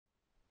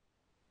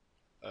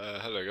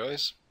Hello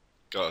guys,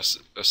 got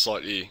a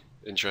slightly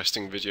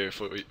interesting video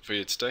for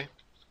you today.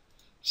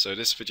 So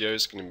this video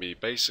is going to be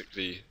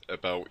basically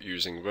about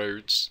using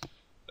roads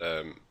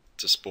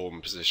to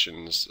spawn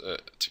positions,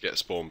 to get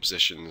spawn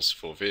positions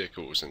for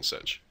vehicles and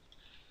such.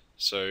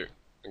 So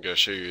I'm going to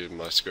show you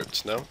my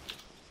script now.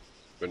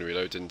 When we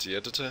load into the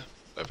editor,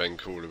 I then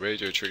call a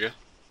radio trigger.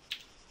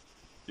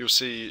 You'll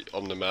see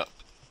on the map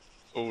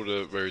all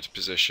the road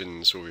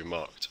positions will be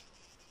marked.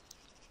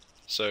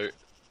 So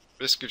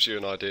this gives you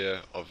an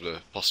idea of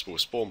the possible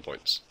spawn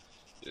points.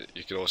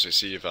 You can also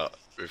see that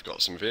we've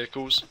got some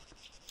vehicles.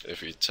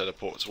 If we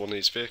teleport to one of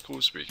these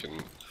vehicles, we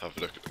can have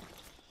a look at them.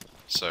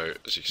 So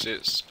as you can see,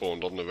 it's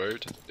spawned on the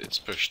road, it's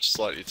pushed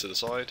slightly to the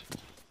side,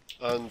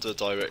 and the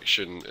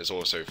direction is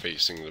also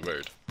facing the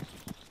road.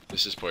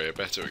 This is probably a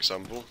better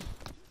example,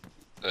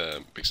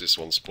 because this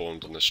one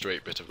spawned on a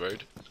straight bit of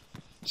road,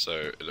 so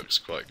it looks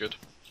quite good.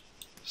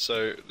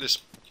 So this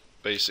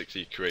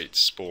basically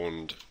creates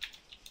spawned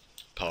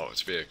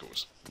parked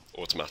vehicles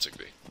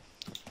automatically,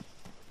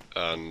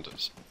 and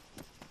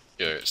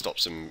it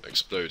stops them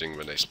exploding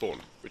when they spawn,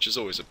 which is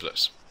always a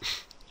plus.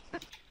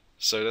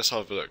 So let's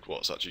have a look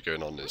what's actually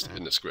going on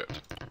in the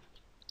script.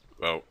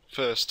 Well,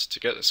 first, to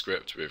get the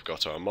script, we've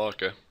got our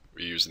marker.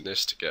 We're using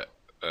this to get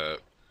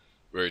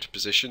road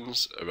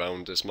positions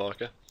around this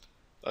marker,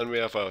 and we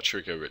have our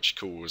trigger which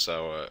calls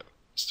our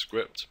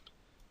script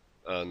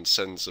and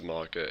sends the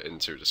marker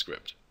into the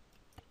script.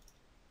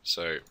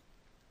 So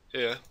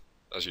here,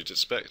 as you'd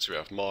expect, we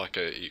have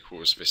marker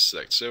equals this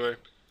select 0,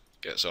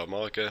 gets our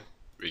marker,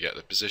 we get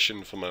the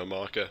position from our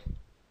marker,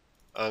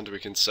 and we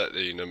can set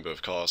the number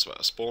of cars that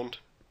are spawned.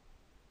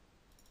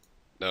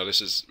 Now this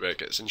is where it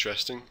gets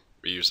interesting.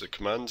 We use the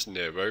command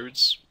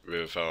NearRoads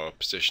with our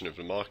position of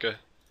the marker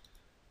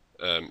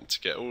to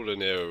get all the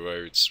nearer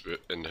roads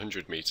in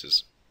 100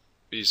 meters.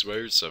 These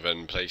roads are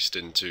then placed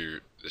into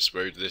this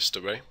road list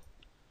array,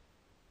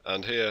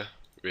 and here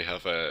we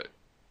have a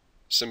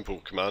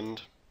simple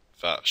command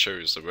that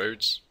shows the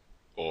roads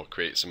or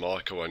creates a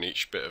marker on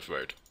each bit of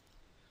road.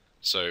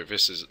 So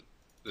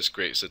this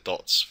creates the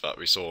dots that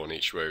we saw on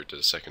each road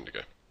a second ago.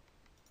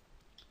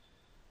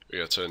 We're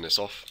going to turn this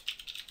off,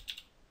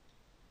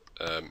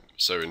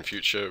 so in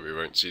future we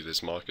won't see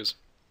these markers.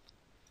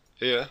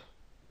 Here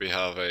we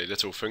have a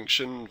little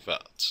function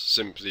that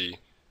simply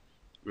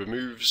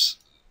removes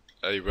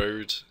a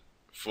road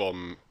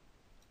from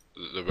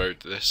the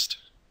road list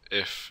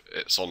if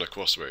it's on a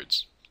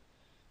crossroads.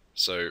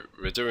 So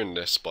we're doing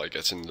this by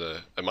getting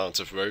the amount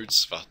of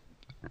roads that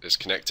is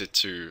connected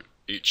to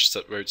each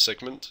road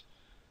segment,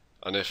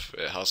 and if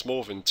it has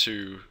more than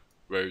 2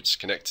 roads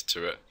connected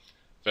to it,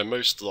 then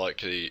most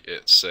likely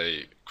it's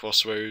a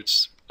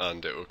crossroads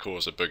and it will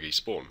cause a buggy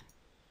spawn.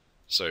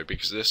 So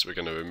because of this, we're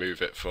going to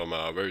remove it from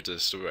our road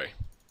list array.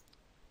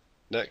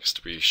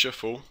 Next, we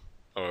shuffle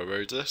our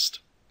road list.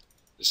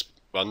 This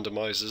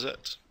randomizes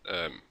it,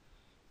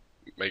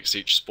 makes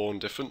each spawn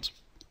different.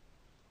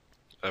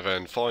 And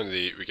then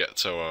finally we get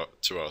to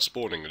our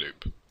spawning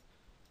loop.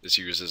 This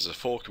uses a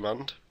for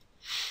command.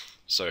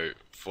 So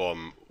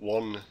from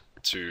 1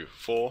 to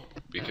 4,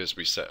 because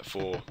we set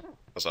 4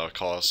 as our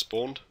cars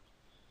spawned,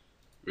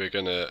 we're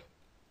going to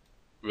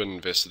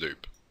run this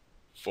loop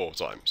 4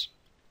 times.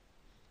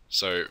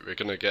 So we're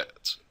going to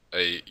get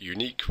a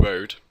unique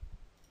road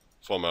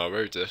from our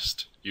road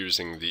list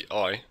using the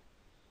I,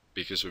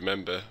 because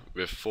remember,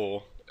 with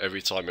 4,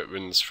 every time it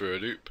runs through a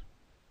loop,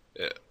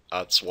 it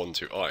adds 1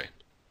 to I.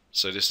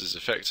 So this is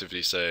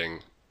effectively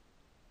saying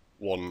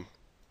 1,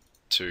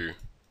 2,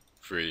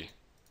 3,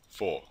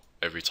 4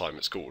 every time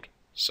it's called.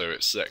 So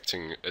it's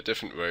selecting a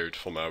different road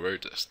from our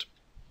road list.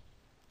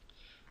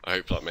 I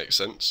hope that makes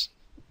sense.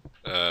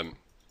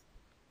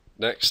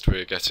 Next,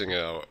 we're getting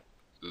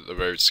the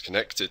roads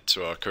connected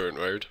to our current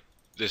road.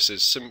 This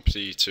is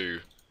simply to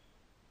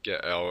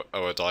get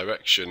our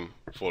direction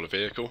for the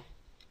vehicle.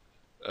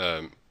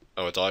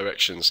 Our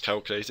direction is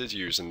calculated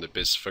using the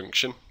biz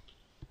function,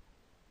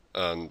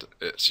 and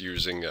it's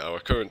using our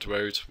current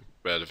road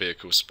where the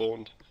vehicle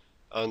spawned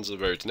and the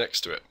road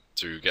next to it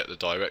to get the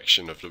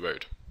direction of the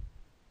road.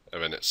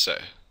 And then it's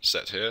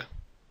set here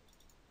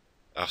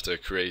after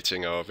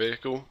creating our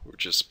vehicle,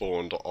 which is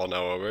spawned on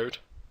our road.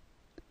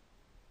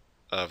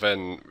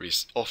 Then we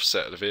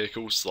offset the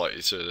vehicle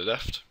slightly to the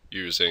left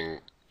using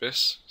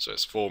this, so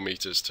it's 4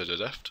 meters to the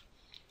left.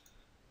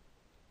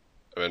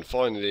 And then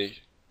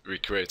finally we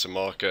create a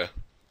marker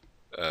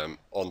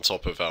on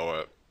top of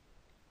our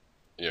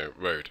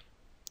road.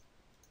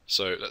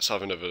 So let's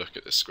have another look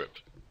at this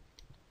script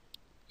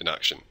in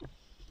action.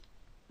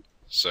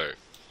 So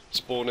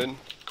spawn in,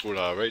 call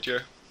our radio,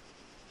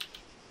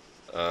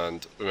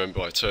 and remember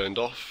I turned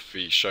off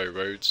the show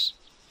roads,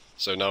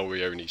 so now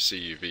we only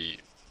see the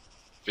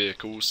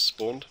vehicles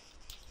spawned,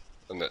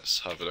 and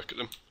let's have a look at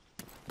them.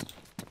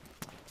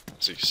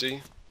 As you can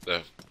see,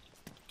 they're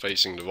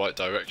facing the right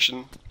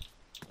direction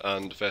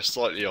and they're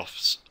slightly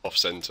off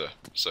center,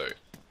 so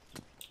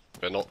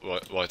they're not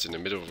right in the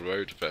middle of the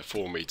road, they're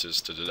 4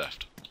 meters to the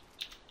left.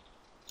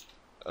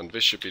 And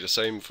this should be the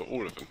same for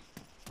all of them.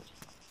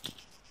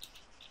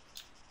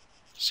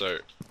 So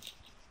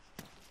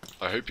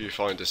I hope you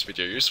find this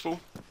video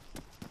useful.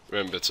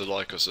 Remember to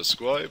like or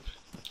subscribe,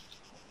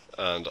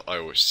 and I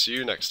will see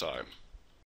you next time.